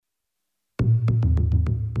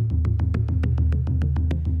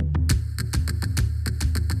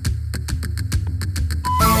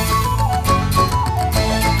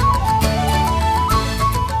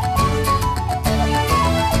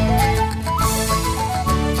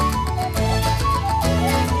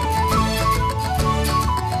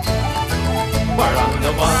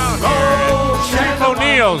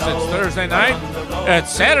O'Neill's. It's Thursday night.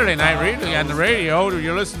 It's Saturday night, really, on the radio.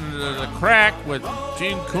 You're listening to the Craic with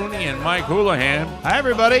Gene Cooney and Mike Houlihan. Hi,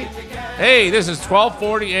 everybody. Hey, this is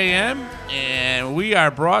 1240 a.m., and we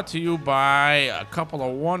are brought to you by a couple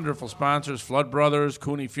of wonderful sponsors, Flood Brothers,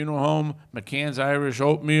 Cooney Funeral Home, McCann's Irish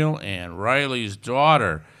Oatmeal, and Riley's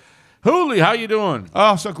Daughter. Hooley, how you doing?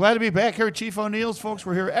 Oh, so glad to be back here at Chief O'Neill's, folks.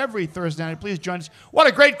 We're here every Thursday night. Please join us. What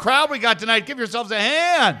a great crowd we got tonight. Give yourselves a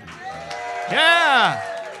hand. Yeah.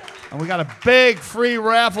 And we got a big free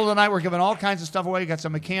raffle tonight. We're giving all kinds of stuff away. You got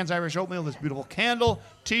some McCann's Irish Oatmeal, this beautiful candle,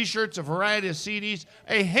 T-shirts, a variety of CDs,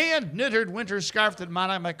 a hand-knitted winter scarf that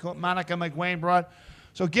Monica McWayne brought.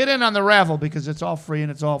 So get in on the raffle because it's all free and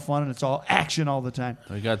it's all fun and it's all action all the time.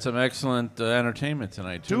 We got some excellent entertainment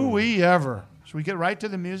tonight, too. Do we ever? So we get right to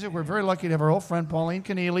the music. We're very lucky to have our old friend Pauline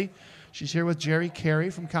Keneally. She's here with Jerry Carey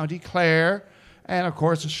from County Clare. And, of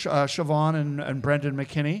course, Siobhan and Brendan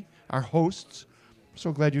McKinney, our hosts.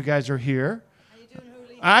 So glad you guys are here. How you doing,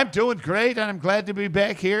 Hooley? I'm doing great, and I'm glad to be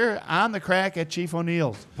back here on the Craic at Chief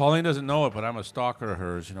O'Neill's. Pauline doesn't know it, but I'm a stalker of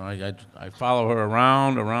hers. You know, I follow her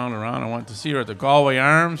around. I went to see her at the Galway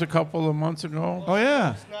Arms a couple of months ago. Oh,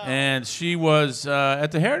 yeah. And she was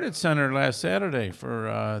at the Heritage Center last Saturday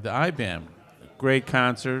for the IBAM. Great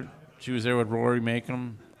concert. She was there with Rory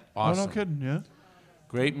Makem. Awesome. Oh, no kidding, yeah.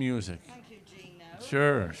 Great music. Thank you, Gene.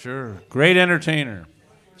 Now. Sure. Great entertainer.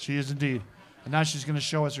 She is indeed. And now she's going to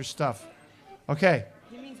show us her stuff. Okay.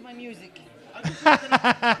 He means my music. Either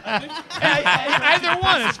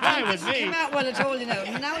one is fine with me. Came out well at all, you know.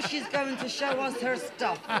 Now she's going to show us her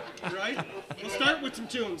stuff. Right? We'll start with some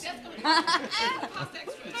tunes.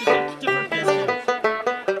 It's a different business.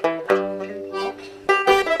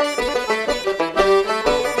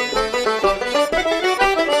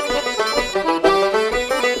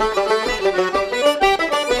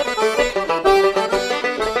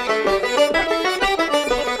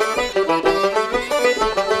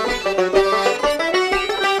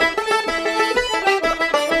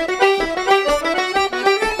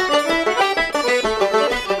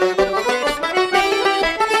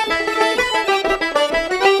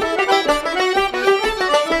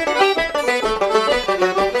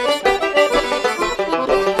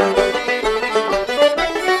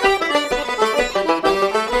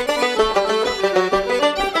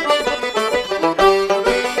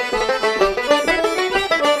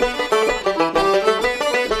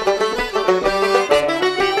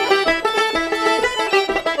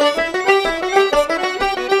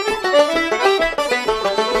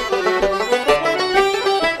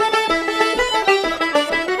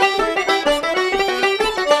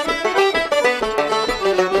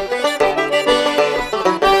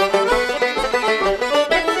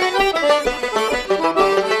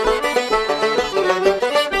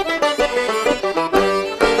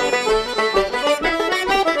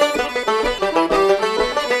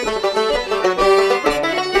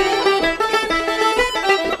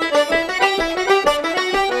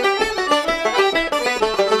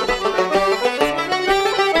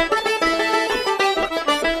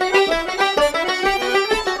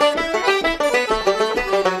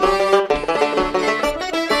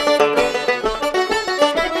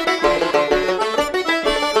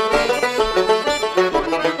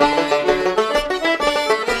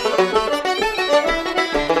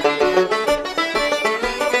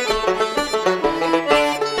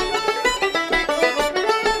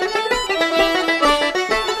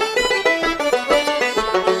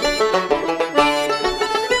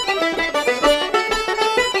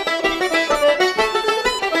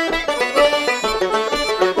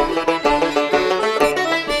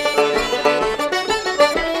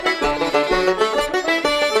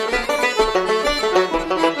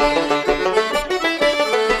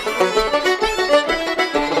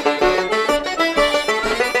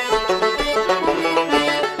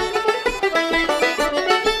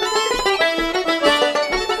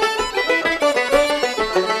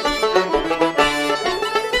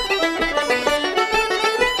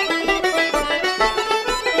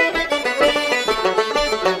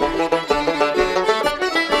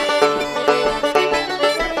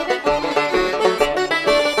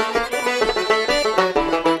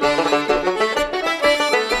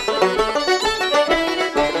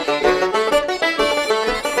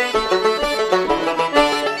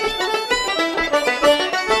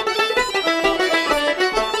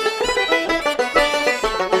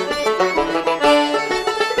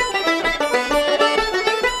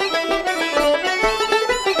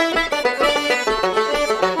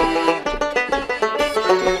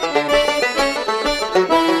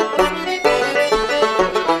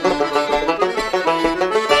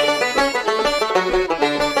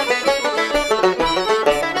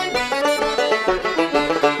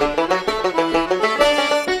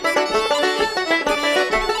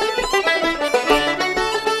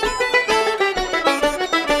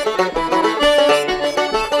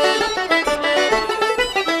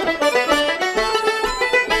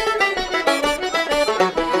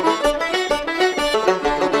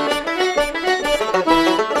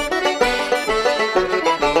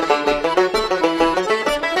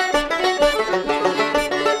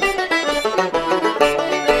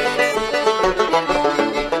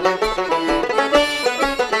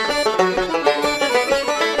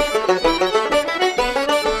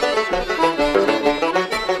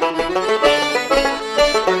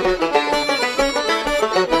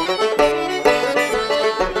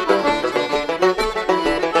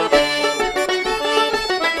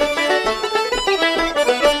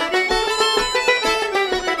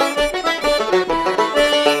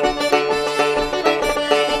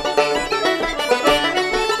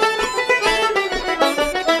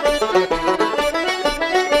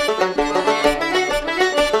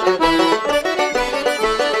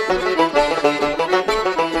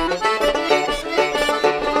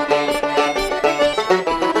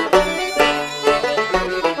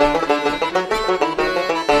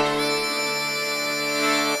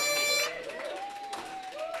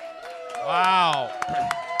 Wow.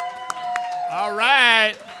 All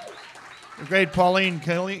right. The great Pauline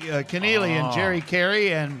Keneally and Jerry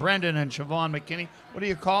Carey and Brendan and Siobhan McKinney. What do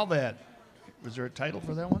you call that? Was there a title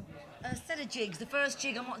for that one? A set of jigs. The first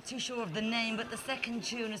jig, I'm not too sure of the name, but the second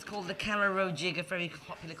tune is called the Carrow Road Jig, a very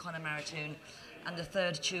popular Connemara tune. And the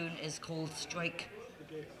third tune is called Strike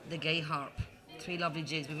the Gay Harp. 3 lovely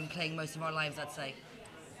jigs we've been playing most of our lives, I'd say.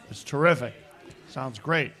 It's terrific. Sounds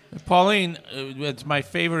great. Pauline, it's my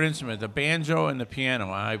favorite instrument, the banjo and the piano.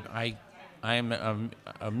 I am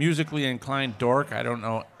a musically inclined dork. I don't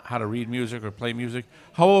know how to read music or play music.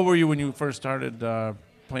 How old were you when you first started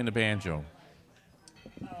playing the banjo?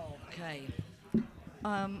 Okay.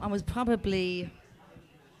 I was probably...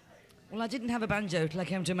 Well, I didn't have a banjo till I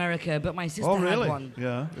came to America, but my sister had one.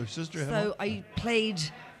 Yeah, your sister had So one. I played...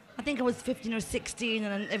 I think I was 15 or 16,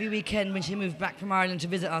 and then every weekend when she moved back from Ireland to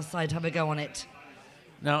visit us, I'd have a go on it.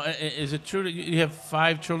 Now, is it true that you have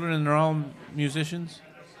 5 children and they're all musicians?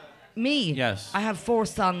 Me? Yes. I have 4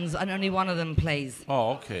 sons, and only one of them plays.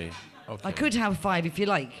 Oh, okay. I could have 5 if you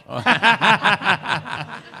like.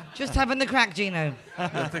 Just having the crack, Gino.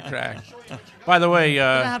 That's the crack. By the way...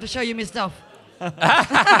 I have to show you my stuff.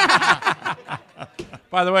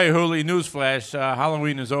 By the way, Hooli, newsflash,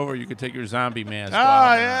 Halloween is over. You can take your zombie mask off.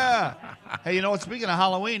 Oh, yeah. Hey, you know what? Speaking of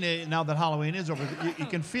Halloween, now that Halloween is over, you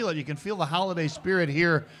can feel it. You can feel the holiday spirit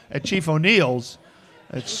here at Chief O'Neill's.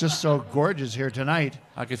 It's just so gorgeous here tonight.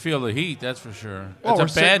 I can feel the heat, that's for sure. Well,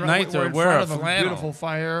 It's a bad night to wear a flannel. Beautiful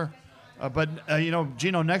fire. But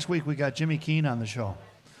Gino, next week we got Jimmy Keene on the show.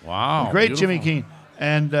 Wow. The great beautiful. Jimmy Keene.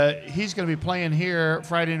 And he's going to be playing here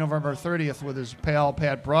Friday, November 30th with his pal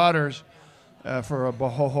Pat Broaders for a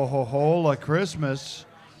Bohohohola Christmas.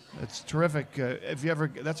 It's terrific.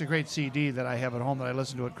 That's a great CD that I have at home that I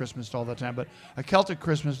listen to at Christmas all the time. But A Celtic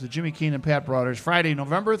Christmas with Jimmy Keene and Pat Broaders, Friday,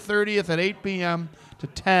 November 30th at 8 p.m. to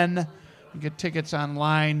 10. You get tickets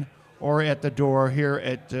online or at the door here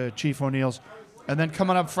at Chief O'Neill's. And then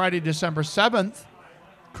coming up Friday, December 7th,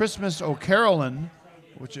 Christmas O'Carolyn,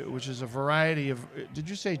 which is a variety of. Did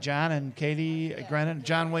you say John and Katie Grennan?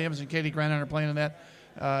 John Williams and Katie Grennan are playing in that.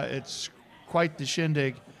 It's quite the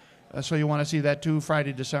shindig. So you want to see that too,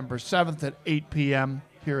 Friday, December 7th at 8 p.m.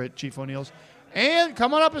 here at Chief O'Neill's. And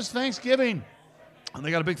coming up is Thanksgiving. And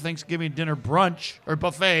they got a big Thanksgiving dinner brunch or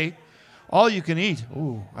buffet. All you can eat.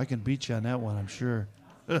 Ooh, I can beat you on that one, I'm sure.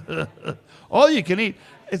 All you can eat.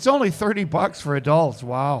 It's only $30 for adults.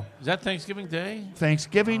 Wow. Is that Thanksgiving Day?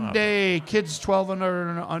 Thanksgiving Day. Kids 12 and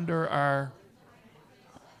under are.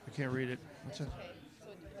 I can't read it. What's it?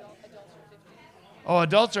 Oh,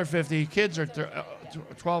 adults are 50. Kids are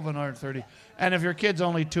 12 and under 30. And if your kid's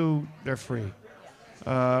only 2, they're free.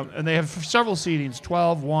 And they have several seatings: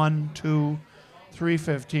 12, 1, 2, 3,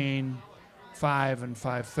 15, 5, and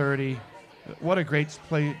 5:30. What a great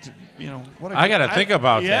play! I got to think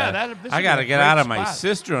about yeah, that. This I got to is a get great out of my spot.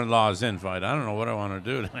 sister-in-law's invite. I don't know what I want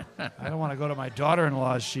to do. I don't want to go to my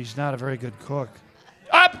daughter-in-law's. She's not a very good cook.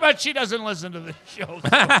 But she doesn't listen to the show.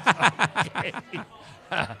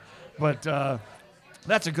 But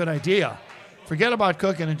that's a good idea. Forget about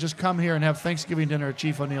cooking and just come here and have Thanksgiving dinner at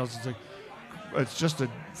Chief O'Neill's. It's just a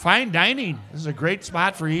fine dining. This is a great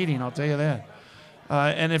spot for eating, I'll tell you that.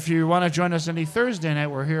 And if you want to join us any Thursday night,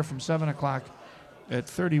 we're here from 7 o'clock at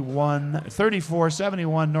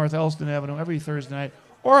 3471 North Elston Avenue every Thursday night.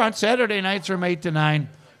 Or on Saturday nights from 8 to 9,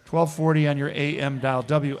 1240 on your AM dial,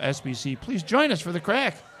 WSBC. Please join us for the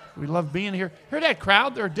Craic. We love being here. Hear that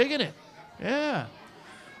crowd? They're digging it. Yeah.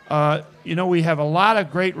 We have a lot of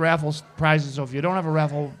great raffle prizes. So if you don't have a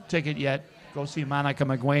raffle ticket yet, go see Monica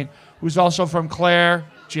McGuane, who's also from Clare.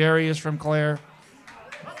 Jerry is from Clare.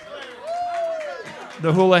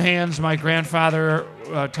 The Hoolahans, my grandfather,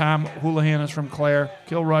 Tom Hoolahan, is from Clare,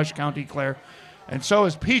 Kilrush, County Clare. And so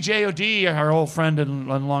is PJOD, our old friend and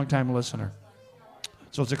longtime listener.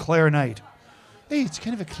 So it's a Clare night. Hey, it's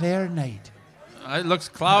kind of a Clare night. It looks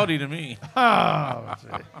cloudy to me. Oh, all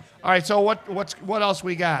right. So what else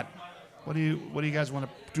we got? What do you guys want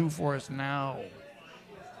to do for us now?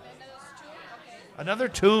 Another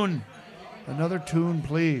tune,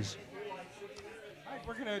 please. All right,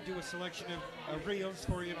 we're going to do a selection of reels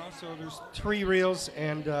for you. Also, there's 3 reels,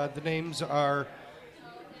 and the names are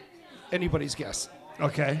anybody's guess.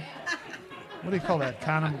 Okay. What do you call that?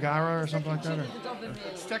 Kanamgara or something like that? Or?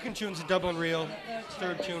 Second tune's a Dublin reel.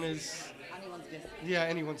 Third tune is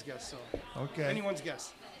anyone's guess. So Okay. anyone's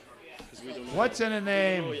guess. What's in a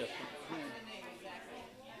name?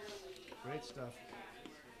 Great stuff.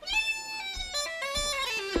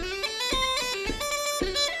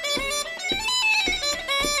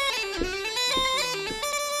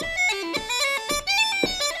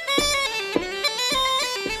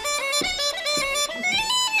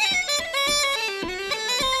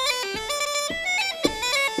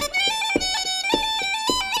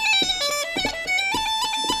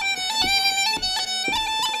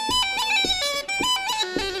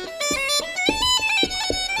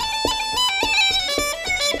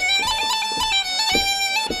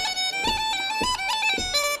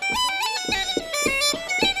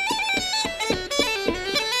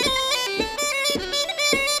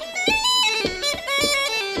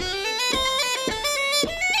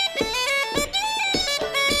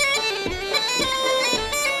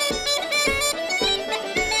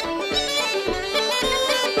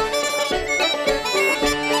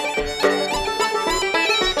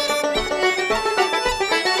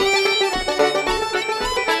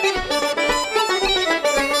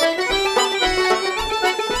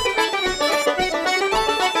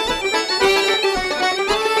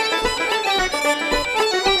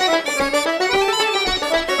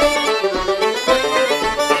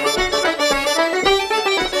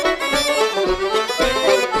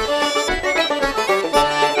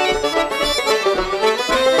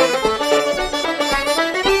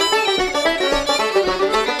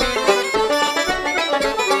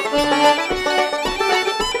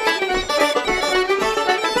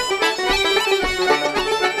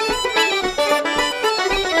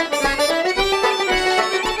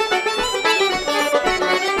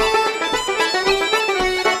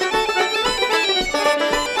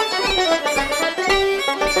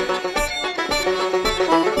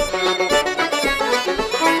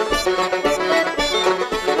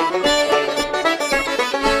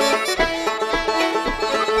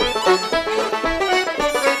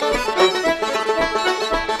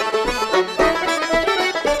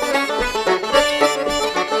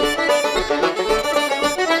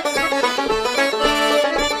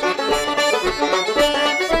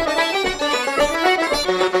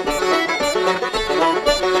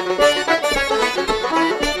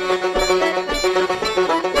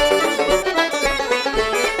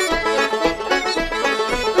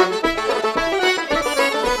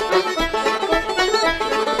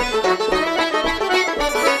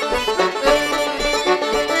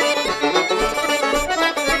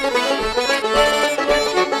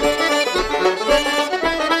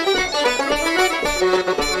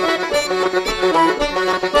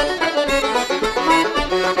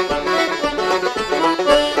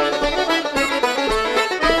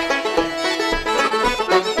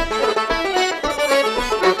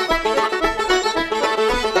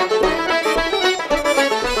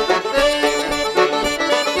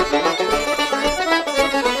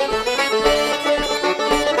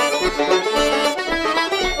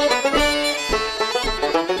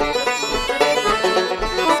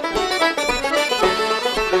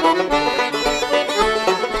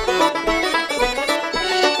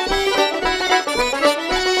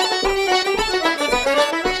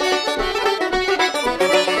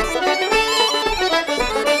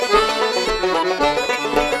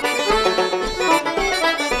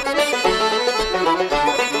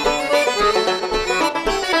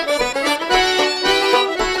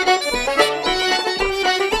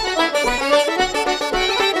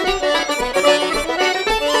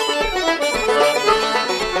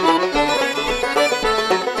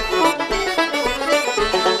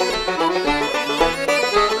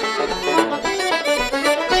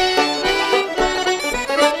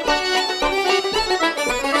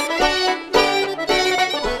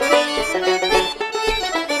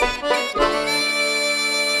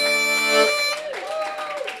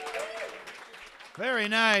 Very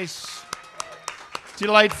nice.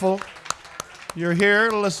 Delightful. You're here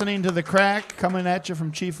listening to the Craic, coming at you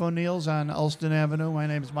from Chief O'Neill's on Ulston Avenue. My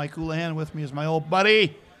name is Mike Houlihan. With me is my old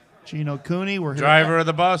buddy, Gino Cooney. We're here. Driver of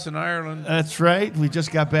the bus in Ireland. That's right. We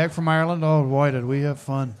just got back from Ireland. Oh, boy, did we have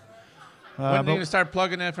fun. When are you going to start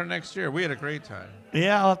plugging that for next year? We had a great time.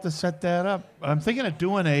 Yeah, I'll have to set that up. I'm thinking of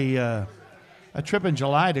doing a trip in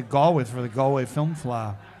July to Galway for the Galway Film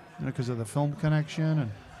Fla, because of the film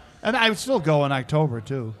connection. And I would still go in October,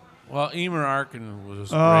 too. Well, Emer Arkin was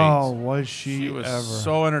great. Oh, was she, She was ever.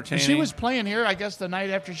 so entertaining. She was playing here, I guess, the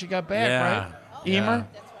night after she got back, right? Yeah. Emer?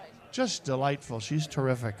 Just delightful. She's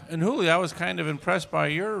terrific. And Huli, I was kind of impressed by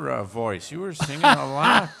your voice. You were singing a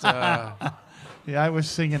lot. Yeah, I was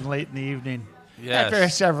singing late in the evening. Yes. After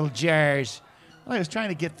several jars. Well, I was trying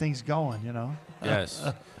to get things going, you know. Yes.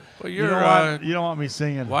 Well, You your don't want me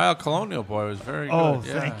singing. Wild Colonial Boy was very good. Oh,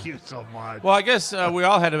 Yeah. thank you so much. Well, I guess we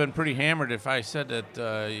all had to have been pretty hammered if I said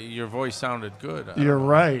that your voice sounded good. You're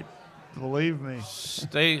right. Believe me.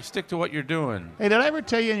 Stick to what you're doing. Hey, did I ever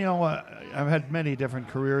tell you, I've had many different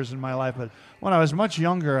careers in my life, but when I was much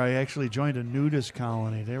younger, I actually joined a nudist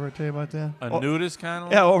colony. Did I ever tell you about that? A nudist kind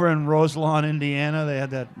of? Yeah, over in Roselawn, Indiana, they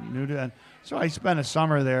had that nudist. So I spent a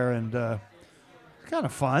summer there, and kind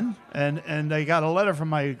of fun. And I got a letter from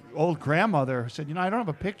my old grandmother who said, I don't have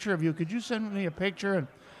a picture of you. Could you send me a picture? And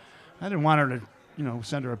I didn't want her to,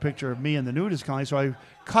 send her a picture of me in the nudist colony, so I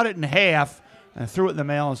cut it in half and threw it in the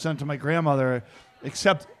mail and sent it to my grandmother,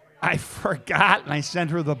 except I forgot, and I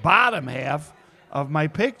sent her the bottom half of my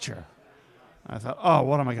picture. I thought, oh,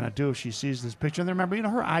 what am I going to do if she sees this picture? And then remember,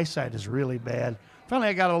 her eyesight is really bad. Finally,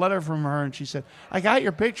 I got a letter from her, and she said, I got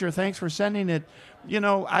your picture. Thanks for sending it.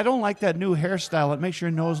 I don't like that new hairstyle. It makes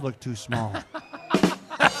your nose look too small.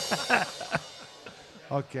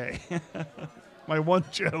 Okay. My one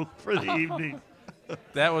joke for the evening.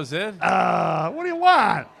 That was it? What do you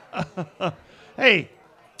want? Hey,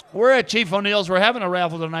 we're at Chief O'Neill's. We're having a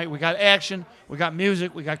raffle tonight. We got action. We got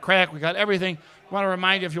music. We got Craic. We got everything. I want to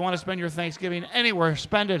remind you, if you want to spend your Thanksgiving anywhere,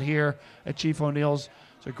 spend it here at Chief O'Neill's.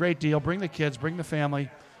 It's a great deal. Bring the kids. Bring the family.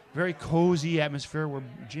 Very cozy atmosphere where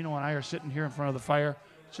Gino and I are sitting here in front of the fire.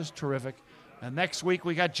 It's just terrific. And next week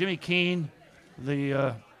we got Jimmy Keene.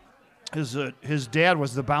 His dad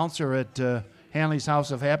was the bouncer at Hanley's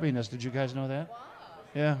House of Happiness. Did you guys know that? Wow.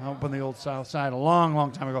 Yeah, up on the old South Side a long,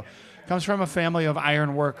 long time ago. Comes from a family of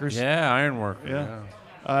iron workers. Yeah, iron worker.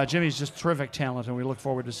 Yeah. Jimmy's just terrific talent, and we look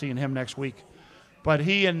forward to seeing him next week. But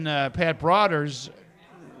he and Pat Broaders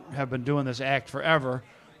have been doing this act forever.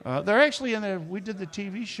 They're actually in there. We did the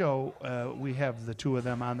TV show. We have the two of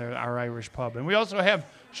them on there, our Irish pub. And we also have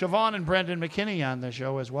Siobhan and Brendan McKinney on the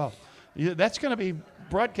show as well. That's going to be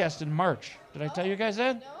broadcast in March. Did I tell you guys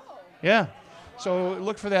that? No. Yeah. So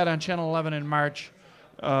look for that on Channel 11 in March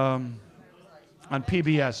on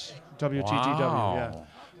PBS, WTTW. Wow.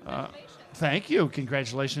 Yeah. Thank you.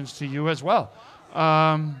 Congratulations to you as well.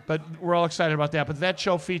 But we're all excited about that. But that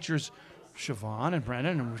show features Siobhan and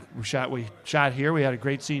Brennan, and we shot here. We had a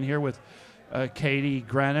great scene here with Katie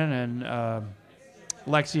Grennan and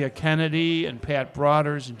Lexia Kennedy and Pat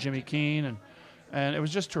Broaders and Jimmy Keene, and it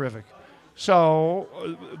was just terrific. So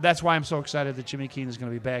that's why I'm so excited that Jimmy Keene is going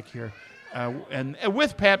to be back here, and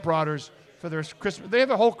with Pat Broaders for their Christmas. They have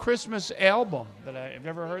a whole Christmas album that have you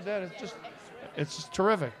ever heard that? It's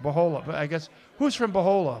terrific. Bahola. But I guess who's from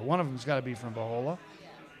Bahola? One of them's got to be from Bahola.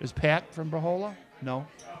 Is Pat from Bahola? No.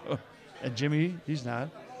 And Jimmy, he's not.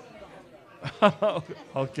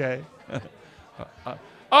 Okay. We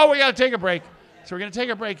got to take a break. So we're going to take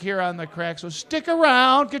a break here on the Craic. So stick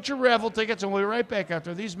around, get your raffle tickets, and we'll be right back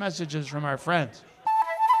after these messages from our friends.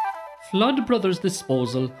 Flood Brothers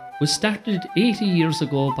Disposal was started 80 years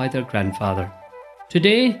ago by their grandfather.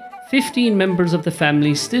 Today, 15 members of the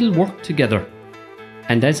family still work together.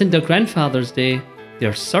 And as in their grandfather's day,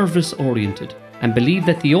 they're service-oriented and believe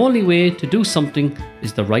that the only way to do something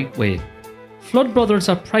is the right way. Flood Brothers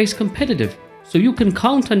are price competitive, so you can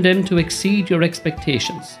count on them to exceed your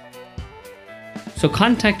expectations. So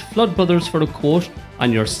contact Flood Brothers for a quote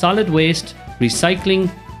on your solid waste,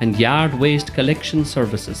 recycling and yard waste collection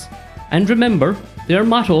services. And remember their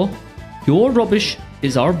motto, your rubbish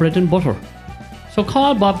is our bread and butter. So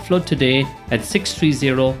call Bob Flood today at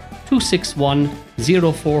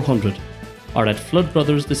 630-261-0400 or at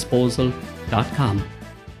floodbrothersdisposal.com.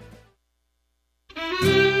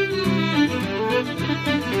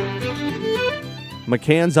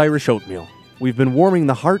 McCann's Irish Oatmeal. We've been warming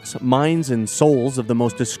the hearts, minds, and souls of the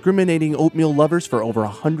most discriminating oatmeal lovers for over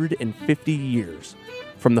 150 years.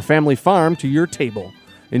 From the family farm to your table,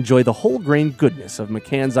 enjoy the whole grain goodness of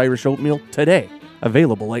McCann's Irish Oatmeal today,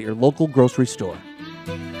 available at your local grocery store.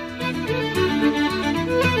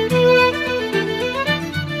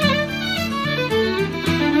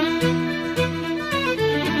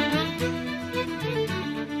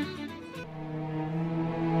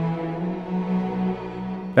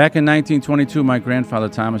 Back in 1922, my grandfather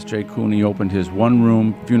Thomas J. Cooney opened his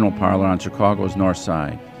one-room funeral parlor on Chicago's North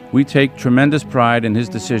Side. We take tremendous pride in his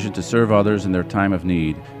decision to serve others in their time of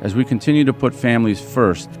need, as we continue to put families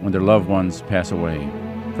first when their loved ones pass away.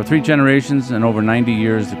 For 3 generations and over 90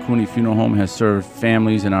 years, the Cooney Funeral Home has served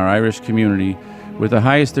families in our Irish community with the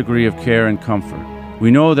highest degree of care and comfort. We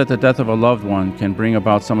know that the death of a loved one can bring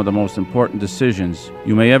about some of the most important decisions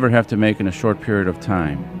you may ever have to make in a short period of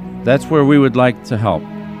time. That's where we would like to help.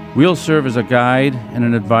 We'll serve as a guide and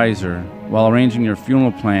an advisor while arranging your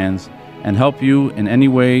funeral plans and help you in any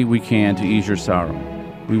way we can to ease your sorrow.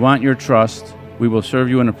 We want your trust. We will serve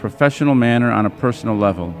you in a professional manner on a personal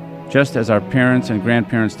level, just as our parents and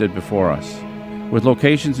grandparents did before us. With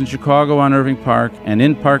locations in Chicago on Irving Park and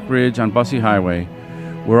in Park Ridge on Bussey Highway,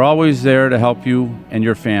 we're always there to help you and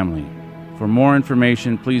your family. For more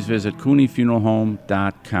information, please visit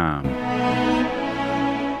CooneyFuneralHome.com.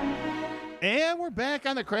 And we're back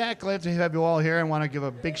on the Craic. Glad to have you all here and want to give a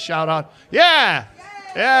big shout out. Yeah!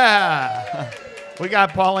 We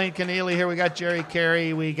got Pauline Keneally here. We got Jerry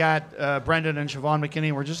Carey. We got Brendan and Siobhan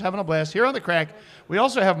McKinney. We're just having a blast here on the Craic. We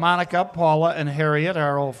also have Monica, Paula, and Harriet,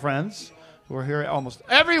 our old friends, who are here almost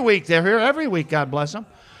every week. They're here every week, God bless them.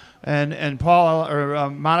 And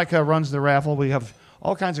Monica runs the raffle. We have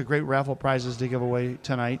all kinds of great raffle prizes to give away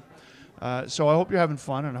tonight. So I hope you're having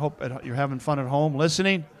fun, and I hope you're having fun at home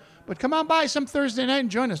listening. But come on by some Thursday night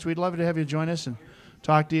and join us. We'd love to have you join us and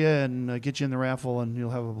talk to you and get you in the raffle, and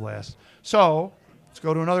you'll have a blast. So let's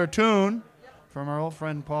go to another tune from our old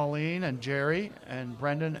friend Pauline and Jerry and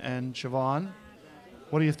Brendan and Siobhan.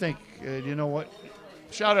 What do you think? Do you know what?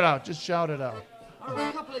 Shout it out. Just shout it out. All right,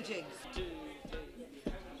 a couple of jigs.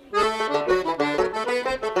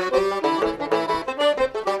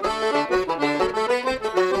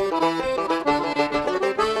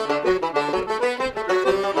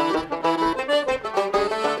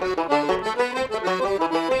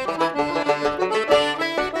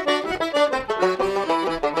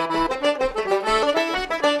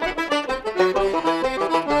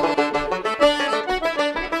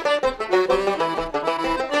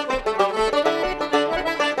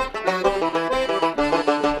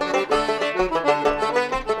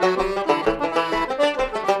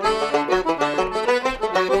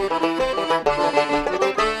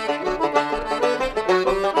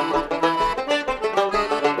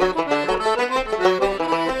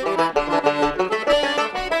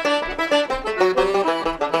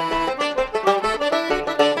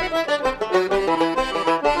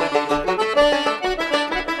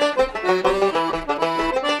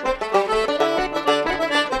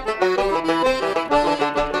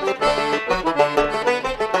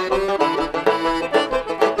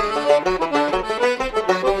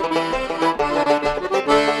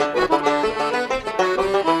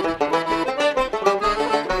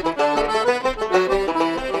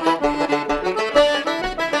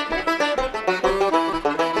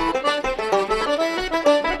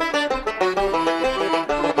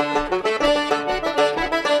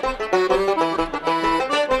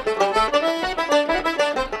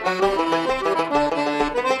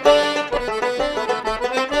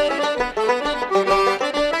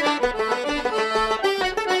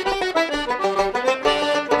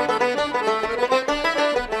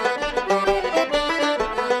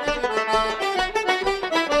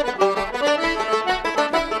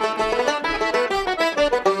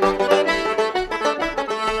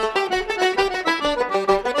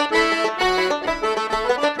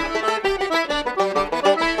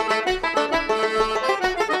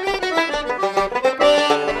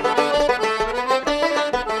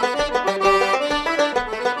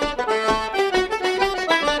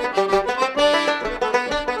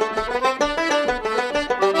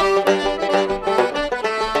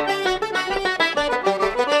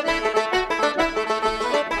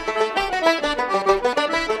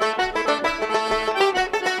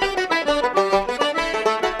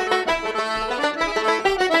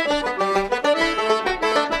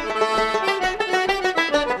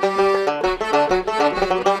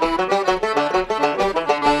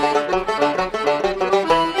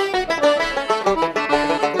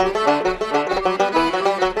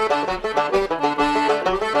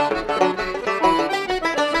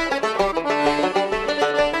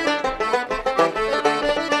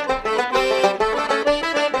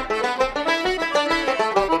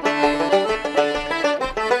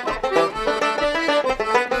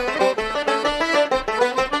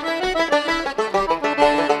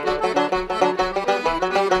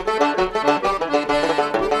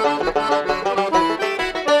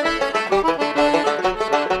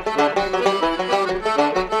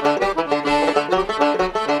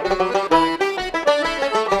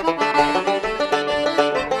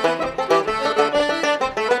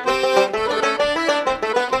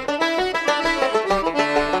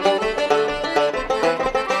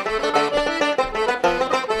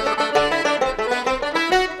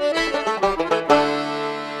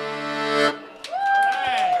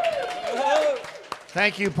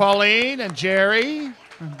 Thank you, Pauline and Jerry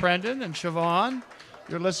and Brendan and Siobhan.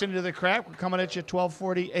 You're listening to The Craic. We're coming at you at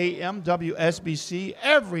 1240 a.m. WSBC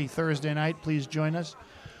every Thursday night. Please join us.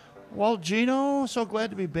 Well, Gino, so glad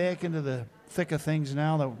to be back into the thick of things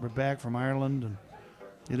now that we're back from Ireland. And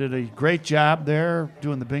you did a great job there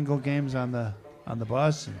doing the bingo games on the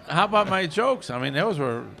bus. And How about my jokes? I mean, those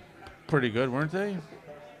were pretty good, weren't they?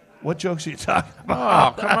 what jokes are you talking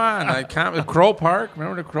about? Oh, come on. I can't. Crow Park.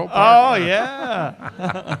 Remember the Crow Park? Oh,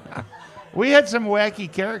 yeah. We had some wacky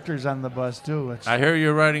characters on the bus, too. I hear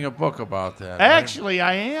you're writing a book about that. right? Actually,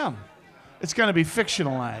 I am. It's going to be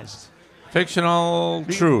fictionalized. Fictional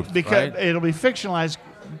truth, Because right? it'll be fictionalized,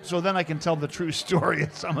 so then I can tell the true story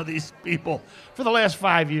of some of these people for the last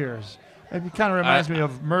 5 years. It kind of reminds me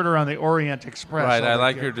of Murder on the Orient Express. Right, all I the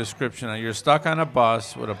like your characters. description. You're stuck on a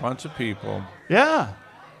bus with a bunch of people, Yeah.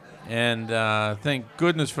 and thank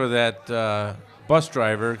goodness for that bus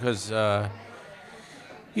driver because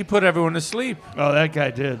he put everyone to sleep. Oh, that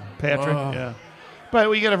guy did. Patrick, Oh. yeah. But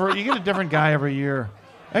you get a different guy every year.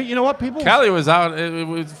 Hey, you know what, people? Callie was out. It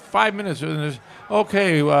was 5 minutes. And there's,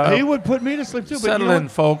 okay, He would put me to sleep, too. But you settle know in,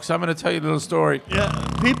 folks. I'm going to tell you a little story. Yeah,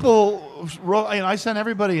 people wrote. I sent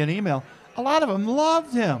everybody an email. A lot of them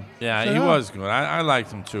loved him. Yeah, Said, he "Oh." was good. I liked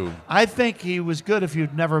him, too. I think he was good if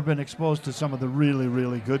you'd never been exposed to some of the really,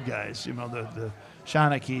 really good guys. You know, the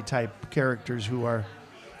Shawnee type characters who are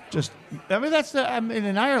just. I mean,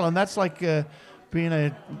 in Ireland, that's like being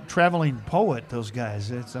a traveling poet. Those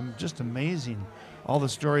guys, it's just amazing. All the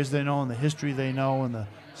stories they know and the history they know and the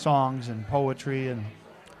songs and poetry. And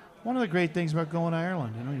one of the great things about going to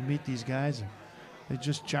Ireland, you meet these guys and they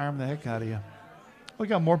just charm the heck out of you. We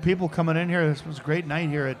got more people coming in here. This was a great night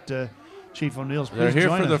here at Chief O'Neill's. Please They're here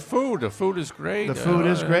join for the us. food. The food is great. The food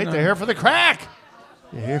is great. They're here for the Craic.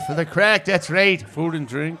 They're here for the Craic. That's right. Food and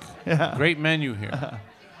drink. Yeah. Great menu here.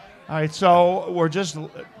 All right, so we're just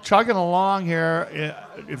chugging along here.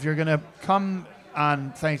 If you're going to come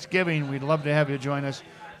on Thanksgiving, we'd love to have you join us.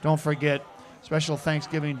 Don't forget, special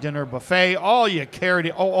Thanksgiving dinner buffet. All you care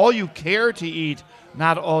to eat,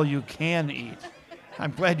 not all you can eat.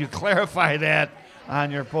 I'm glad you clarify that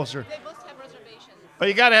on your poster. They must have reservations. But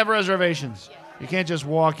you got to have reservations. You can't just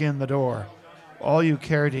walk in the door. All you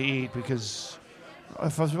care to eat, because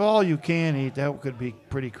if it's all you can eat, that could be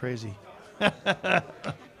pretty crazy.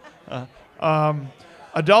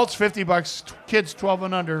 Adults, $50. Kids, 12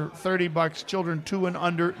 and under, $30. Children, 2 and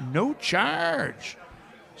under, no charge.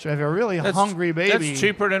 So if you're a really hungry baby. That's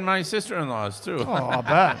cheaper than my sister-in-law's, too. Oh, I'll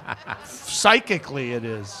bet. Psychically, it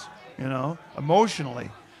is. Emotionally.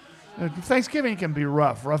 Thanksgiving can be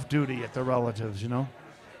rough duty at the relatives,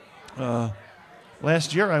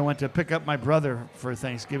 Last year, I went to pick up my brother for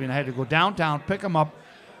Thanksgiving. I had to go downtown, pick him up.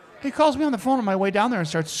 He calls me on the phone on my way down there and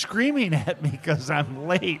starts screaming at me because I'm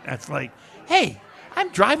late. That's like, hey, I'm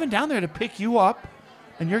driving down there to pick you up,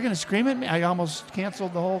 and you're going to scream at me? I almost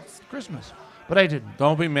canceled the whole Christmas, but I didn't.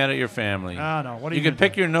 Don't be mad at your family. Oh, no. What are You you can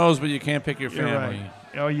pick your nose, but you can't pick your You're family.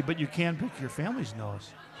 right. But you can pick your family's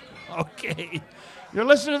nose. Okay. You're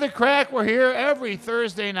listening to The Craic. We're here every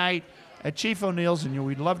Thursday night at Chief O'Neill's, and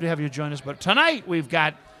we'd love to have you join us. But tonight we've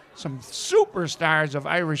got some superstars of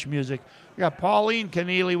Irish music. We got Pauline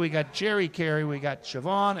Keneally, we got Jerry Carey, we got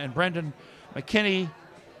Siobhan and Brendan McKinney,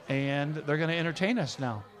 and they're going to entertain us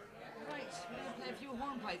now. Right, we're going to play a few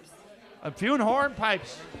hornpipes. A few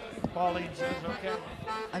hornpipes, Pauline says, okay.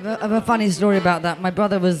 I have a funny story about that. My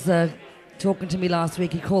brother was talking to me last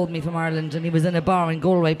week. He called me from Ireland, and he was in a bar in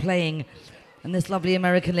Galway playing, and this lovely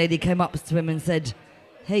American lady came up to him and said,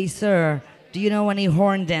 "Hey, sir, do you know any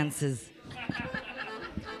horn dances?"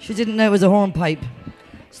 She didn't know it was a hornpipe.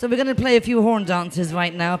 So we're going to play a few horn dances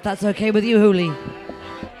right now, if that's okay with you, Hooli.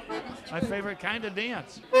 My favorite kind of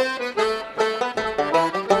dance.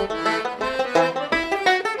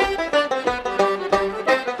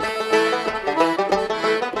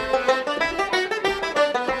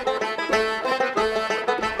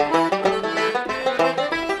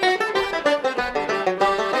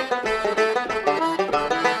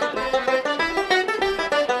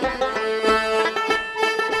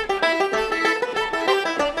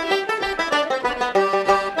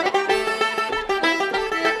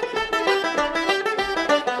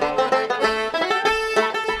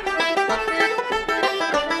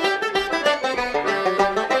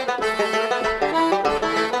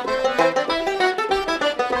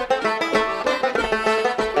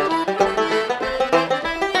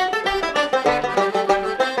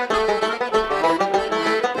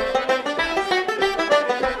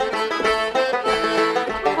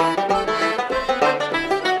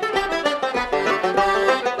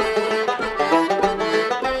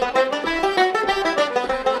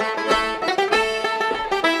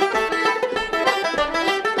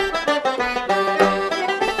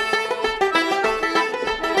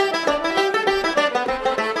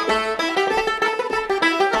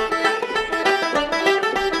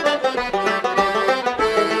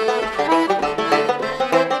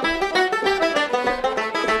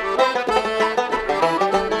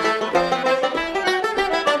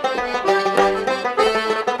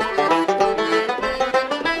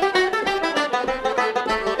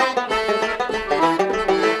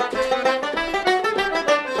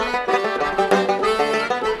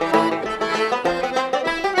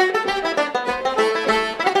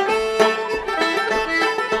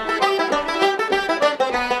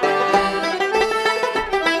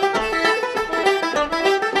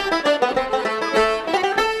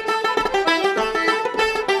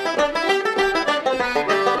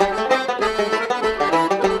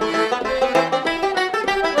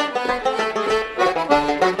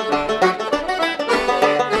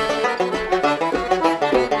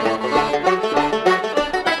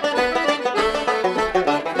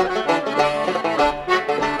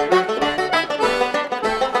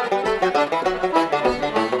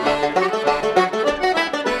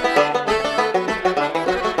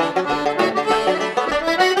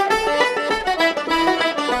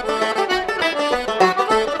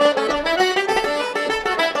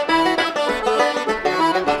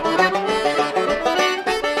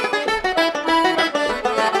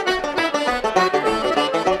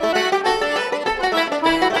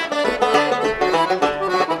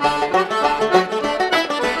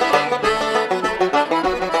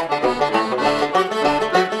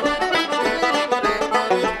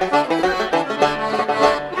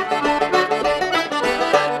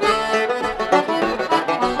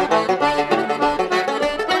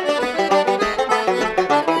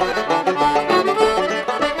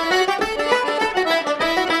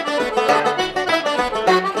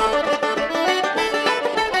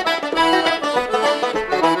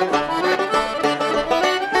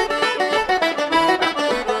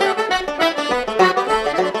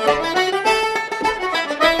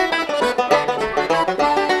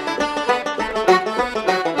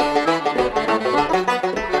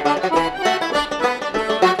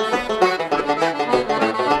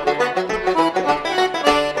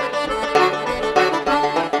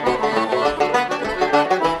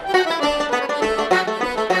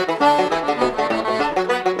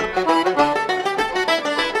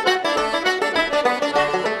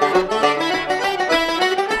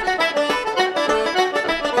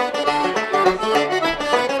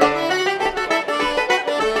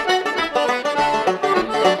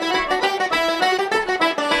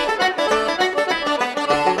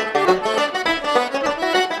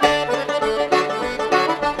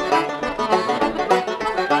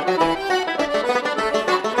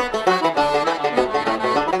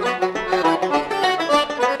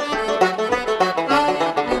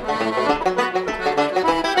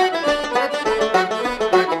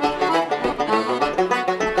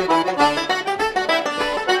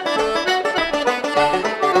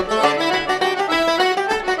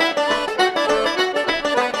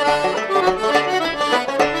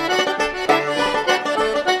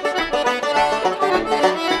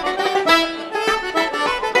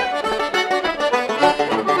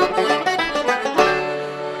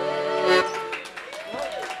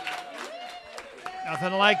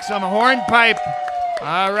 make some hornpipe.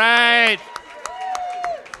 All right.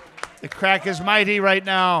 The Craic is mighty right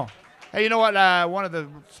now. Hey, you know what? One of the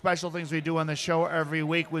special things we do on the show every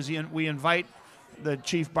week was we invite the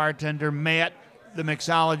chief bartender, Matt, the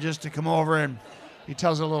mixologist, to come over, and he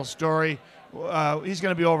tells a little story. He's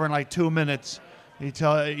going to be over in like 2 minutes. He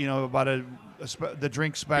about the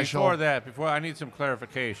drink special. Before I need some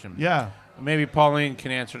clarification. Yeah. Maybe Pauline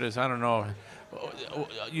can answer this. I don't know.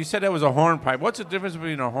 You said that was a hornpipe. What's the difference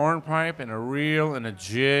between a hornpipe and a reel and a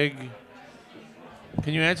jig?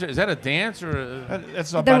 Can you answer? Is that a dance or?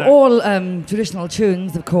 That's not They're all traditional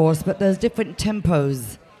tunes, of course, but there's different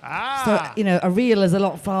tempos. Ah. So, a reel is a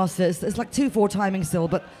lot faster. It's like 2/4 timing still,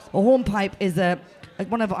 but a hornpipe is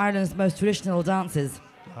one of Ireland's most traditional dances.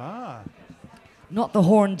 Ah. Not the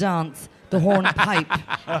horn dance, the hornpipe.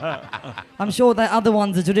 I'm sure that other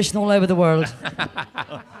ones are traditional all over the world.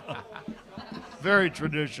 Very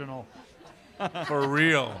traditional. For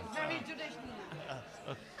real.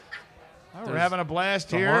 We're having a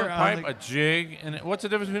blast A here. hornpipe, a jig, and what's the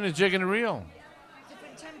difference between a jig and a reel?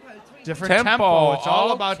 Different tempo. It's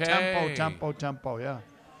all about tempo, yeah.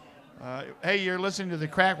 Hey, you're listening to The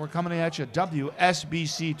Craic. We're coming at you,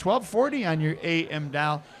 WSBC 1240 on your AM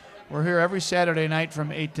dial. We're here every Saturday night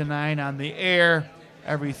from 8 to 9 on the air.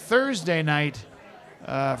 Every Thursday night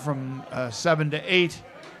from 7 to 8.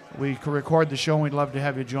 We record the show, and we'd love to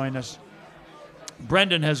have you join us.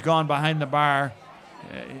 Brendan has gone behind the bar.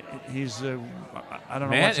 He's, I don't know.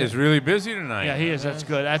 Matt is really busy tonight. Yeah, he is. That's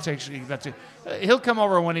good. That's it. He'll come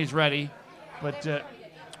over when he's ready. But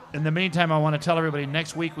in the meantime, I want to tell everybody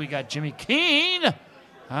next week we got Jimmy Keane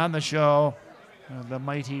on the show, the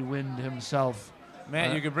mighty wind himself.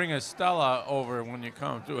 Matt, you could bring a Stella over when you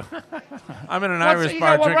come too. I'm in an Irish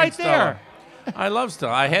bar drinking right Stella. there. I love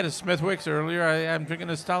Stella. I had a Smithwick's earlier. I'm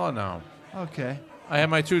drinking a Stella now. Okay. I have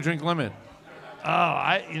my 2-drink limit.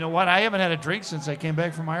 Oh, you know what? I haven't had a drink since I came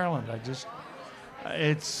back from Ireland.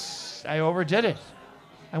 I overdid it.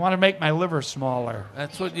 I want to make my liver smaller.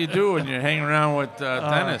 That's what you do when you're hanging around with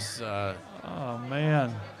Dennis. Oh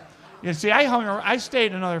man. You see, I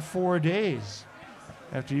stayed another 4 days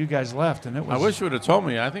after you guys left, and it was. I wish you would have told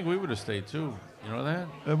me. I think we would have stayed too. You know that?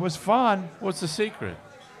 It was fun. What's the secret?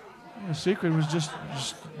 The secret was just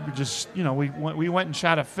we went and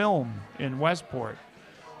shot a film in Westport.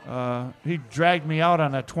 He dragged me out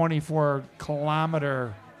on a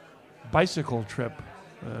 24-kilometer bicycle trip,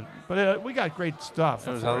 but we got great stuff.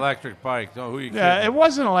 It was an electric bike. Oh, who you Yeah, kidding? it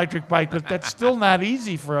was an electric bike, but that's still not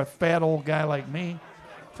easy for a fat old guy like me,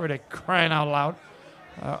 for the crying out loud.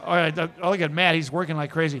 All right, look at Matt. He's working like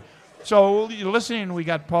crazy. So you're listening. We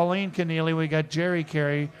got Pauline Keneally. We got Jerry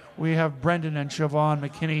Carey. We have Brendan and Siobhan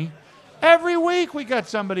McKinney. Every week we got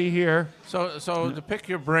somebody here. So to pick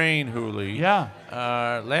your brain, Hooley. Yeah.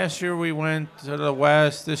 Last year we went to the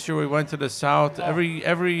west. This year we went to the south. Every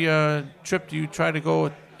trip, do you try to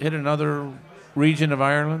go hit another region of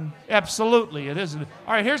Ireland? Absolutely, it is. All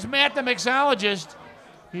right, here's Matt, the mixologist.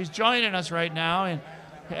 He's joining us right now, and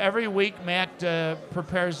every week Matt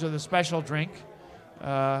prepares the special drink.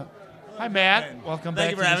 Hi, Matt. Welcome back.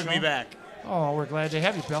 Thank you for having me back. Oh, we're glad to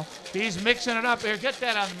have you, Bill. He's mixing it up. Here, get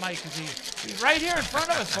that on the mic, because he's right here in front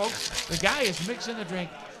of us, folks. The guy is mixing the drink.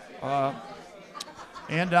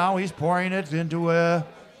 And now he's pouring it into a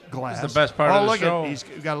glass. That's the best part of the show. Oh, look, he's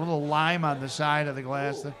got a little lime on the side of the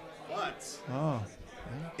glass. What? Oh.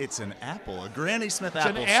 It's an apple, a Granny Smith It's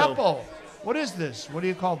apple. an apple. What is this? What do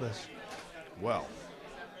you call this? Well,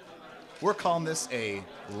 we're calling this a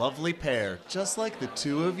lovely pair, just like the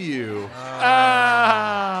two of you.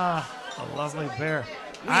 A lovely pear.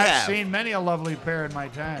 I've seen many a lovely pear in my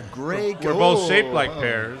time. Gray We're both shaped like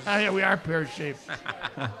pears. Oh, yeah, we are pear-shaped.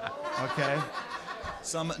 Okay.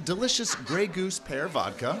 Some delicious Grey Goose pear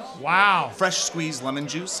vodka, Wow. fresh squeezed lemon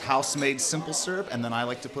juice, house-made simple syrup, and then I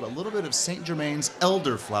like to put a little bit of St. Germain's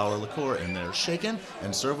elderflower liqueur in there, shaken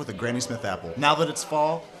and served with a Granny Smith apple. Now that it's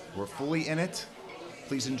fall, we're fully in it.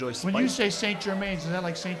 Please enjoy spice. When you say St. Germain's, is that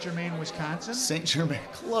like St. Germain, Wisconsin? St. Germain,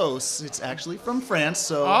 close. It's actually from France,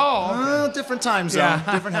 so okay. Different time zone,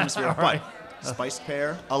 Yeah. different hemisphere. All right. But spiced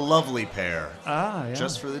pear, a lovely pear, Yeah.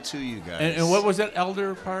 just for the two of you guys. And what was that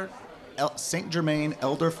elder part? St. Germain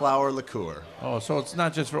elderflower liqueur. Oh, so it's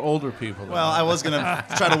not just for older people. Then. Well, I was gonna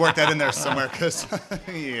try to work that in there somewhere because,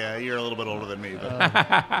 yeah, you're a little bit older than me.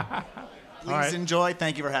 But please right. enjoy.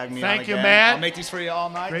 Thank you for having me. Thank on you, again. Matt. I'll make these for you all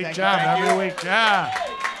night. Great Thank job you. Thank every you. week. Yeah.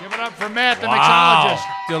 Give it up for Matt, the wow,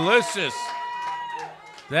 mixologist. delicious.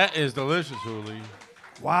 That is delicious, Hooley.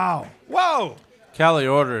 Wow. Whoa! Kelly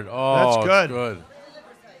ordered. Oh, That's good. It's good.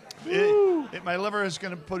 My liver is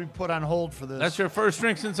going to be put on hold for this. That's your first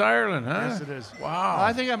drink since Ireland, huh? Yes, it is. Wow.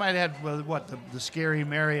 I think I might have had, the Scary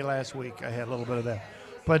Mary last week. I had a little bit of that.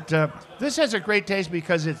 But this has a great taste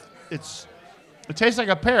because it tastes like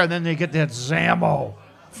a pear, and then they get that Zammo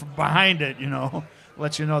from behind it,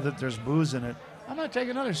 lets you know that there's booze in it. I'm going to take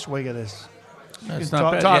another swig of this. That's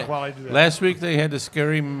not bad. Talk while I do that. Last week they had the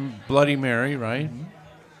Scary Bloody Mary, right? Mm-hmm.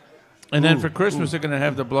 And then for Christmas they're going to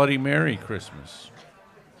have the Bloody Mary Christmas.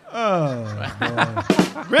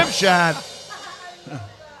 Oh, Rip shot.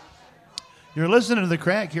 You're listening to The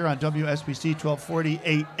Craic here on WSBC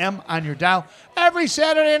 1240 AM on your dial every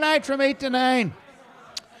Saturday night from 8 to 9.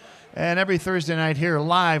 And every Thursday night here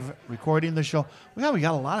live recording the show. We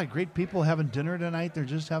got a lot of great people having dinner tonight. They're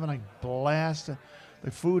just having a blast.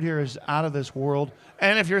 The food here is out of this world.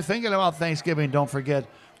 And if you're thinking about Thanksgiving, don't forget,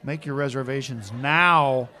 make your reservations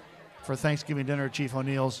now for Thanksgiving dinner at Chief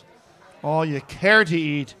O'Neill's. All you care to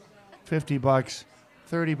eat, $50,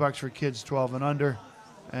 $30 for kids 12 and under,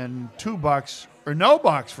 and $2 or no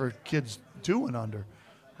bucks for kids 2 and under.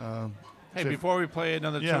 Hey, before we play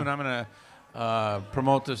another tune, I'm going to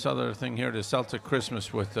promote this other thing here, the Celtic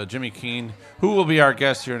Christmas with Jimmy Keane, who will be our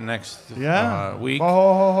guest here next week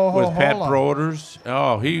with Pat Broders.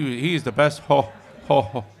 Oh, he's the best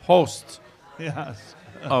host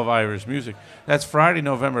of Irish music. That's Friday,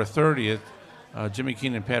 November 30th. Jimmy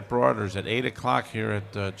Keane and Pat Broders at 8 o'clock here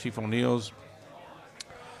at Chief O'Neill's.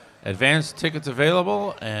 Advanced tickets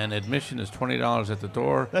available, and admission is $20 at the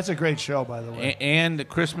door. That's a great show, by the way. And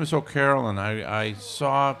Christmas O'Carolyn. I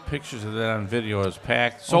saw pictures of that on video. It was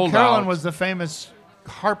packed, sold out. O'Carolyn was the famous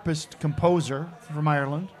harpist composer from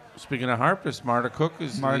Ireland. Speaking of harpists, Marta Cook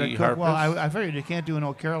is the harpist. Well, I figured you can't do an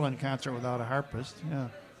O'Carolyn concert without a harpist. Yeah.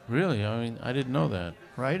 Really? I mean, I didn't know that.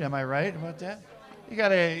 Right? Am I right about that?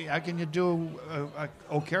 How can you do a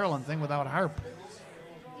O'Carolyn thing without a harp?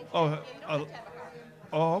 Oh,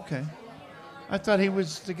 okay. I thought he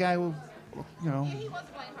was the guy who,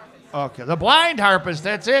 Okay, the blind harpist.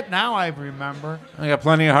 That's it. Now I remember. I got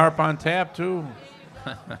plenty of harp on tap too.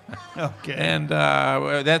 Okay. And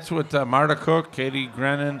that's with Marta Cook, Katie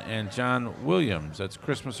Grennan, and John Williams. That's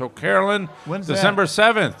Christmas O'Carolyn. When's December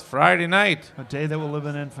 7th, Friday night. A day that will live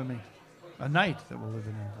in infamy. A night that will live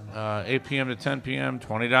in infamy. 8 p.m. to 10 p.m.,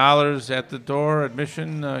 $20 at the door.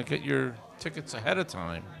 Admission, get your tickets ahead of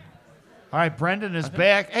time. All right, Brendan is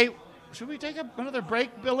back. Hey, should we take another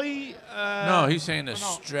break, Billy? No, he's saying to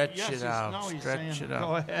stretch it out. Stretch it out.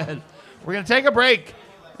 Go ahead. We're going to take a break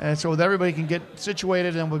so that everybody can get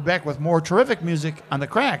situated, and we'll be back with more terrific music on The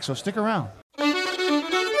Craic, so stick around.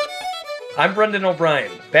 I'm Brendan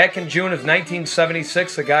O'Brien. Back in June of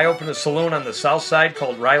 1976, a guy opened a saloon on the south side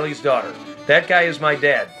called Riley's Daughter. That guy is my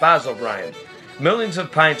dad, Boz O'Brien. Millions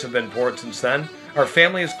of pints have been poured since then. Our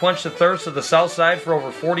family has quenched the thirst of the south side for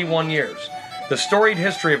over 41 years. The storied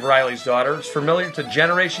history of Riley's Daughter is familiar to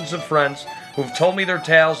generations of friends who've told me their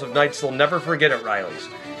tales of nights they'll never forget at Riley's.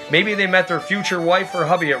 Maybe they met their future wife or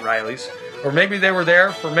hubby at Riley's, or maybe they were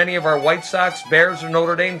there for many of our White Sox, Bears, or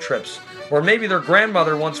Notre Dame trips, or maybe their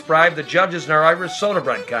grandmother once bribed the judges in our Irish soda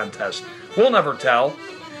bread contest. We'll never tell.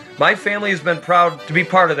 My family has been proud to be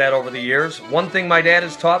part of that over the years. One thing my dad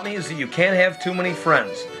has taught me is that you can't have too many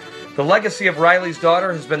friends. The legacy of Riley's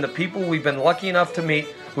Daughter has been the people we've been lucky enough to meet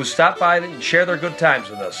who stop by and share their good times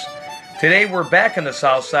with us. Today we're back in the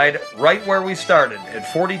South Side, right where we started,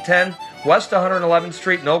 at 4010 West 111th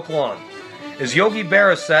Street in Oak Lawn. As Yogi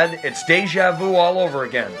Berra said, it's deja vu all over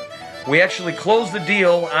again. We actually closed the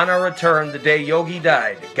deal on our return the day Yogi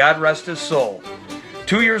died. God rest his soul.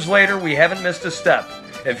 2 years later, we haven't missed a step.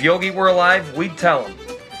 If Yogi were alive, we'd tell him.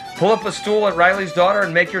 Pull up a stool at Riley's Daughter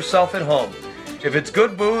and make yourself at home. If it's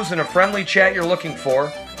good booze and a friendly chat you're looking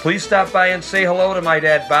for, please stop by and say hello to my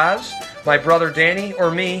dad Boz, my brother Danny, or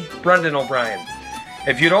me, Brendan O'Brien.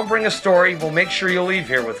 If you don't bring a story, we'll make sure you leave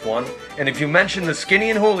here with one. And if you mention the Skinny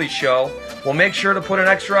and Hooley show, we'll make sure to put an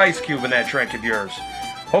extra ice cube in that drink of yours.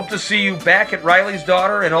 Hope to see you back at Riley's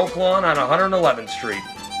Daughter in Oak Lawn on 111th Street.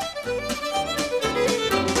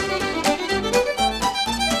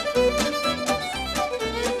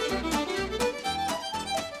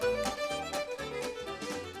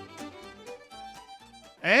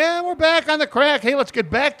 And we're back on The Craic. Hey, let's get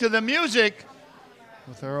back to the music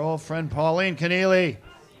with our old friend Pauline Keneally,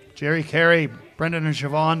 Jerry Carey, Brendan and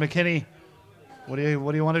Siobhan McKinney. What do you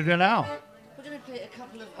want to do now? We're going to play a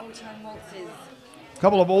couple of old-time waltzes. A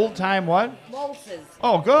couple of old-time what? Waltzes.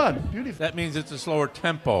 Oh, good. Beautiful. That means it's a slower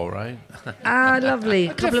tempo, right? Lovely.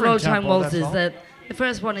 A couple of different old-time tempo, that's waltzes. all. The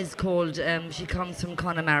first one is called She Comes from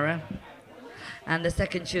Connemara. And the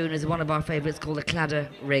second tune is one of our favourites called The Cladder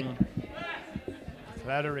Ring.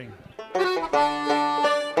 Flattering.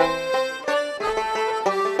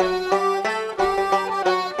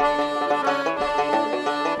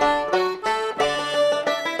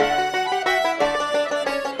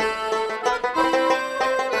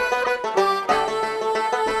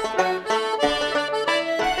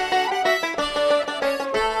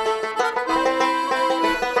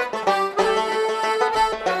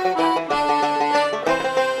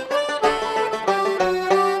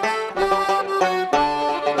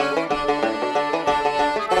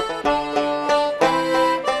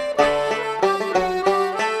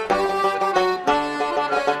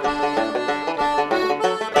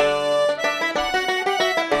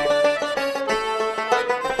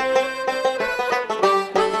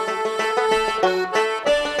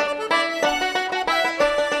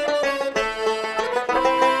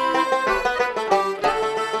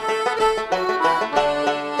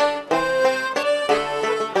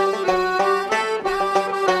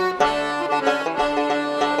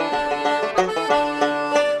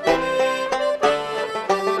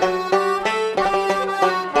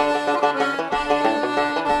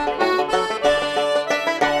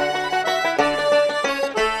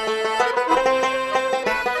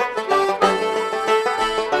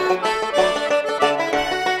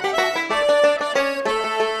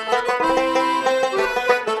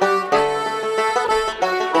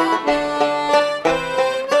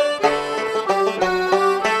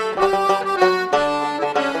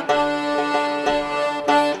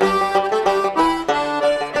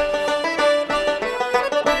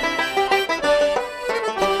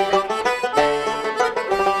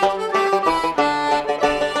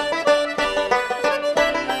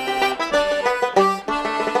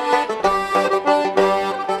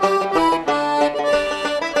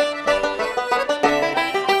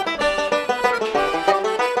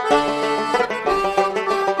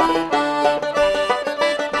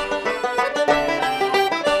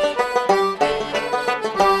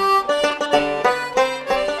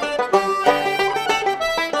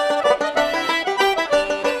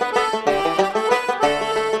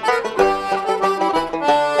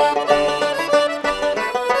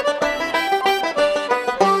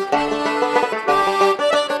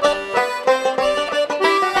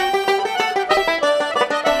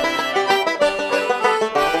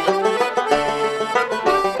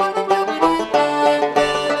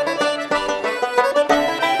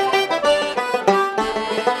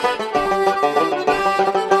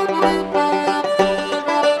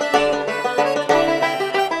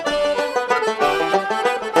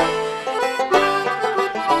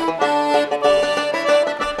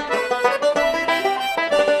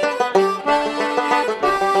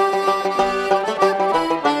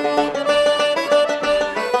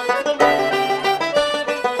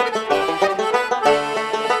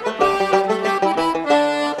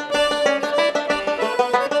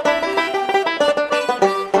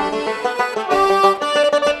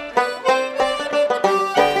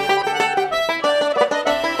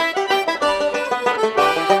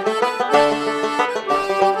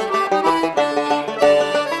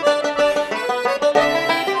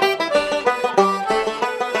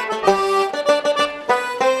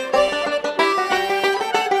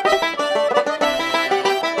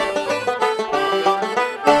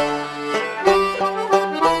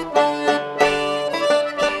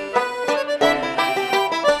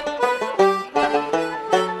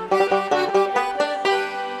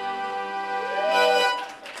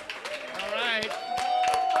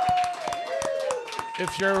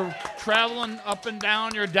 you're traveling up and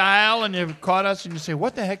down your dial and you've caught us and you say,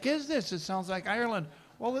 what the heck is this? It sounds like Ireland.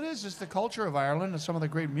 Well, it is. It's the culture of Ireland and some of the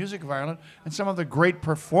great music of Ireland and some of the great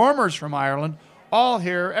performers from Ireland, all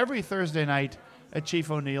here every Thursday night at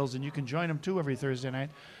Chief O'Neill's, and you can join them too every Thursday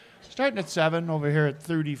night, starting at 7 over here at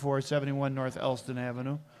 3471 North Elston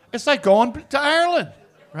Avenue. It's like going to Ireland,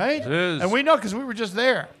 right? It is. And we know because we were just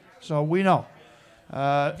there, so we know.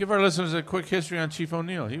 Give our listeners a quick history on Chief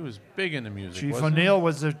O'Neill. He was big into music. Chief wasn't O'Neill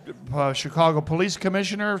was the Chicago Police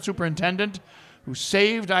Commissioner, superintendent, who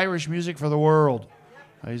saved Irish music for the world.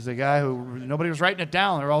 He's the guy who nobody was writing it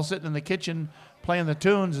down. They're all sitting in the kitchen playing the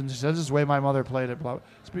tunes, and he says, "This is the way my mother played it." Blah.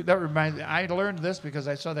 That reminds me. I learned this because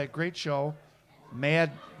I saw that great show,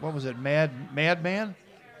 Mad. What was it? Madman?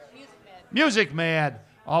 Music Mad.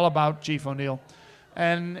 All about Chief O'Neill,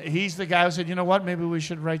 and he's the guy who said, "You know what? Maybe we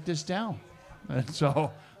should write this down." And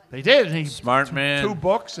so they did. And he Smart man. 2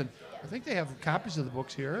 books, and I think they have copies of the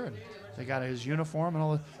books here, and they got his uniform and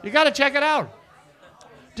all that. You got to check it out.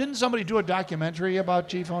 Didn't somebody do a documentary about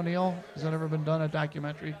Chief O'Neill? Has that ever been done, a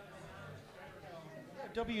documentary?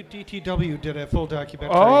 WDTW did a full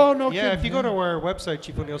documentary. Oh, no Yeah, kidding. if you go to our website,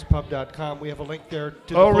 chiefo'neillspub.com, we have a link there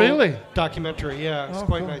to the Oh, full really? documentary. Yeah, it's Oh,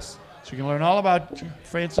 quite cool. nice. So you can learn all about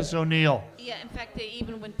Francis O'Neill. Yeah, in fact, they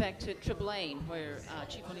even went back to Tribblane, where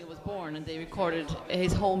Chief O'Neill was born, and they recorded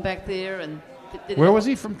his home back there. And Where was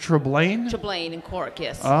he from? Tribblane? Tribblane in Cork,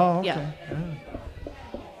 yes. Oh, okay. Yeah. Yeah.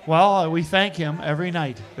 Well, we thank him every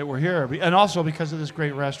night that we're here, and also because of this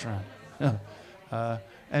great restaurant. And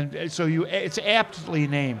so it's aptly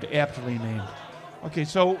named. Okay,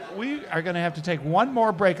 so we are going to have to take one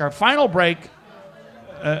more break, our final break,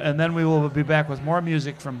 and then we will be back with more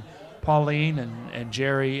music from Pauline and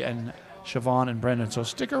Jerry and Siobhan and Brendan. So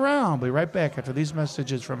stick around. We'll be right back after these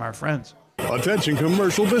messages from our friends. Attention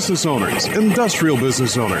commercial business owners, industrial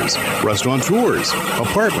business owners, restaurateurs,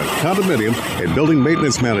 apartment, condominium, and building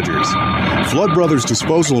maintenance managers. Flood Brothers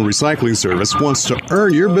Disposal and Recycling Service wants to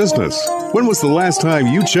earn your business. When was the last time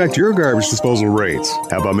you checked your garbage disposal rates?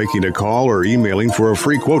 How about making a call or emailing for a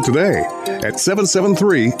free quote today at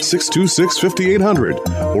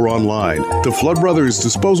 773-626-5800 or online to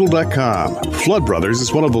floodbrothersdisposal.com. Flood Brothers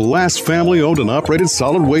is one of the last family-owned and operated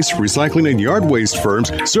solid waste recycling and yard waste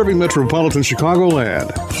firms serving metropolitan Chicagoland.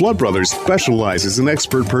 Flood Brothers specializes in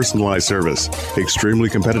expert personalized service, extremely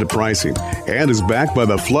competitive pricing, and is backed by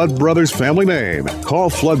the Flood Brothers family name. Call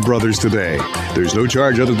Flood Brothers today. There's no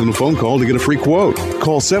charge other than a phone call to get a free quote.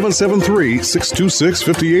 Call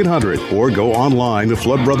 773-626-5800 or go online to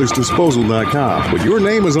floodbrothersdisposal.com. When your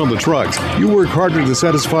name is on the trucks, you work harder to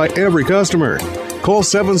satisfy every customer. Call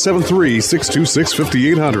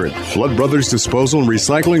 773-626-5800. Flood Brothers Disposal and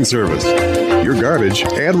Recycling Service. Your garbage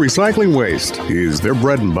and recycling waste is their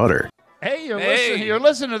bread and butter. Hey, you're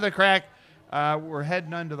listening to the Craic. We're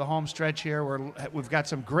heading into the home stretch here. We've got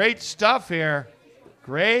some great stuff here.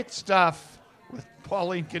 Great stuff with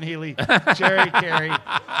Pauline Keneally, Jerry Carey,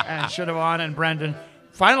 and Siobhan and Brendan.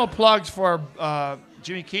 Final plugs for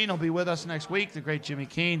Jimmy Keene. He'll be with us next week. The great Jimmy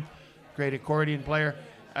Keene, great accordion player.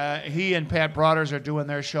 He and Pat Broaders are doing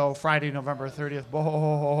their show Friday, November 30th.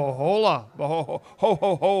 Boho-ho-ho-hola.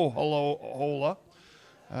 Boho-ho-ho-hola.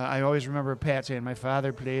 I always remember Pat saying, "My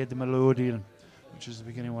father played the melodeon," which is the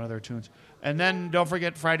beginning of one of their tunes. And then don't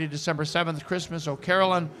forget Friday, December 7th, Christmas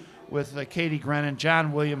O'Carolyn with Katie Grennan,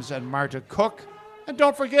 John Williams, and Marta Cook. And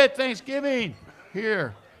don't forget Thanksgiving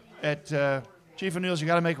here at Chief O'Neill's. You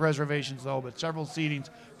got to make reservations, though, but several seatings.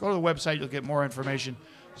 Go to the website. You'll get more information.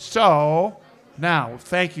 So now,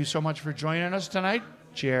 thank you so much for joining us tonight.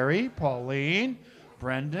 Jerry, Pauline,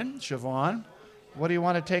 Brendan, Siobhan. What do you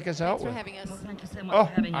want to take us out with? Thanks for having us. Well, thank you so much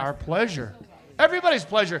for having Our us. pleasure. Everybody's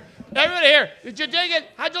pleasure. Everybody here, did you dig it?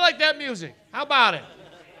 How'd you like that music? How about it?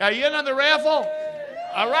 Are you in on the raffle?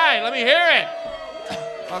 All right, let me hear it.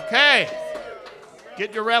 Okay.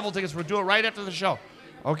 Get your raffle tickets. We'll do it right after the show.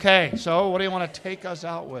 Okay, so what do you want to take us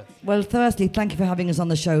out with? Well, firstly, thank you for having us on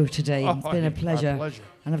the show today. It's been a pleasure. Our pleasure.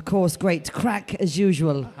 And of course, great crack as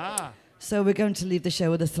usual. Ah. So we're going to leave the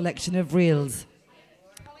show with a selection of reels.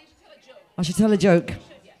 I should tell a joke.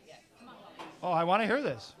 Oh, I want to hear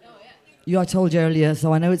this. I told you earlier,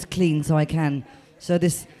 so I know it's clean, so I can. So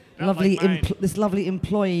this Not like mine. this lovely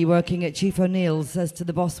employee working at Chief O'Neill's says to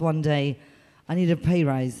the boss one day, "I need a pay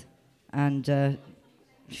rise," and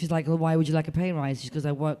she's like, "Well, why would you like a pay rise?" She goes,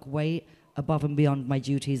 "I work way above and beyond my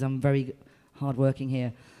duties. I'm very hard working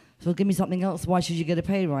here. So give me something else. Why should you get a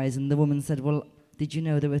pay rise?" And the woman said, "Well, did you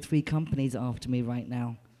know there were 3 companies after me right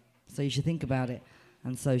now? So you should think about it."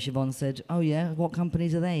 And so Siobhan said, "Oh yeah, what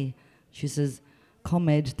companies are they?" She says,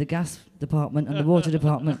 "ComEd, the gas department and the water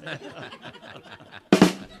department."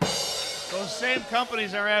 Those those same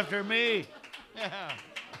companies are after me. Yeah.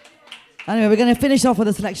 Anyway, we're going to finish off with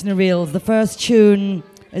a selection of reels. The first tune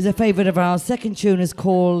is a favourite of ours. Second tune is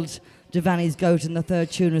called Giovanni's Goat, and the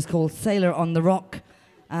third tune is called Sailor on the Rock.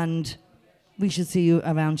 And we should see you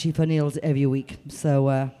around Chief O'Neill's every week.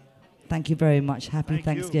 So thank you very much. Happy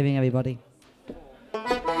Thanksgiving, everybody.